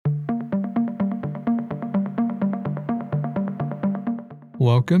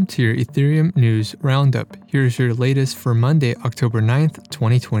Welcome to your Ethereum News Roundup. Here's your latest for Monday, October 9th,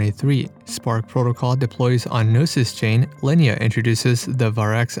 2023. Spark Protocol deploys on Gnosis Chain, Linea introduces the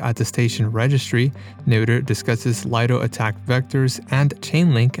Verax attestation registry, Neuder discusses Lido attack vectors, and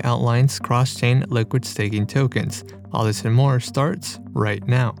Chainlink outlines cross-chain liquid staking tokens. All this and more starts right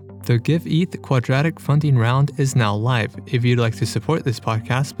now. The Give ETH Quadratic funding round is now live. If you'd like to support this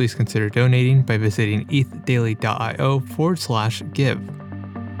podcast, please consider donating by visiting ethdaily.io/give.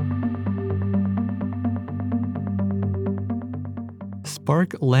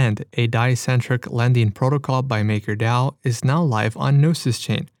 Spark Lend, a DAI-centric lending protocol by MakerDAO, is now live on Gnosis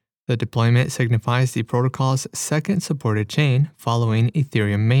Chain. The deployment signifies the protocol's second supported chain following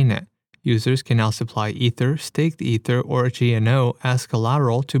Ethereum mainnet. Users can now supply Ether, staked Ether, or GNO as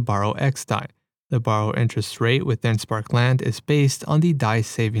collateral to borrow XDAI. The borrow interest rate within Spark Lend is based on the DAI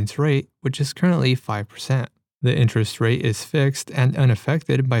savings rate, which is currently 5%. The interest rate is fixed and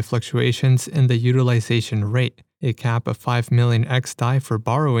unaffected by fluctuations in the utilization rate. A cap of 5 million XDAI for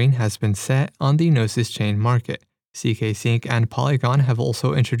borrowing has been set on the Gnosis Chain market. zkSync and Polygon have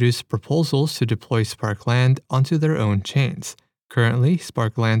also introduced proposals to deploy Spark Lend onto their own chains. Currently,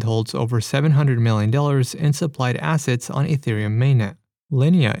 Spark Lend holds over $700 million in supplied assets on Ethereum mainnet.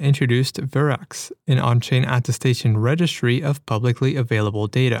 Linea introduced Verax, an on-chain attestation registry of publicly available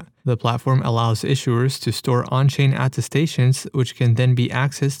data. The platform allows issuers to store on-chain attestations, which can then be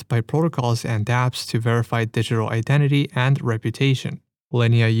accessed by protocols and dApps to verify digital identity and reputation.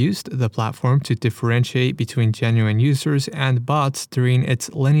 Linea used the platform to differentiate between genuine users and bots during its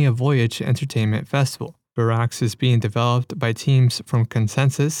Linea Voyage Entertainment Festival. Verax is being developed by teams from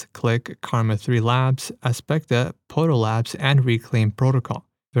Consensus, Click, Karma 3 Labs, Aspecta, Poto Labs, and Reclaim Protocol.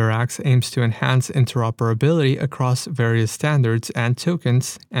 Verax aims to enhance interoperability across various standards and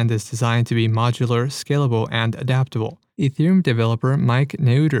tokens and is designed to be modular, scalable, and adaptable. Ethereum developer Mike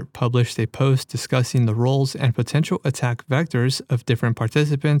Neuder published a post discussing the roles and potential attack vectors of different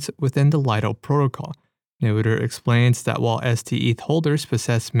participants within the Lido protocol. Neuder explains that while STETH holders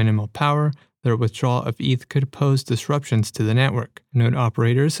possess minimal power, their withdrawal of ETH could pose disruptions to the network. Node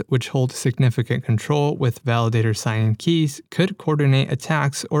operators, which hold significant control with validator signing keys, could coordinate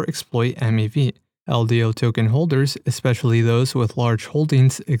attacks or exploit MEV. LDO token holders, especially those with large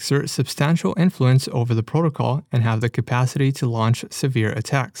holdings, exert substantial influence over the protocol and have the capacity to launch severe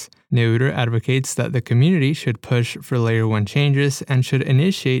attacks. Neuder advocates that the community should push for Layer 1 changes and should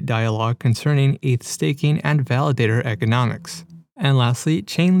initiate dialogue concerning ETH staking and validator economics. And lastly,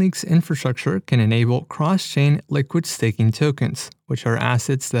 Chainlink's infrastructure can enable cross-chain liquid staking tokens, which are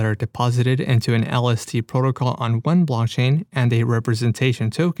assets that are deposited into an LST protocol on one blockchain and a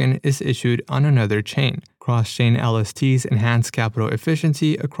representation token is issued on another chain. Cross-chain LSTs enhance capital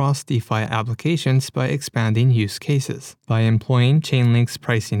efficiency across DeFi applications by expanding use cases. By employing Chainlink's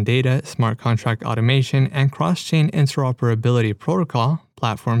pricing data, smart contract automation, and cross-chain interoperability protocol,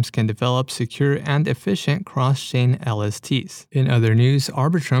 platforms can develop secure and efficient cross-chain LSTs. In other news,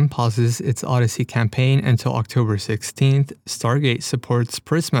 Arbitrum pauses its Odyssey campaign until October 16th, Stargate supports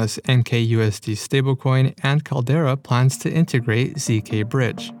Prisma's NKUSD stablecoin, and Caldera plans to integrate ZK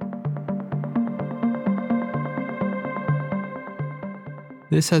Bridge.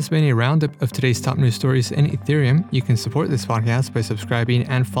 This has been a roundup of today's top news stories in Ethereum. You can support this podcast by subscribing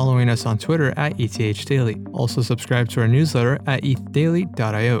and following us on Twitter at ETHDaily. Also subscribe to our newsletter at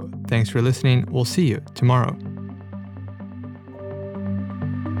ethdaily.io. Thanks for listening. We'll see you tomorrow.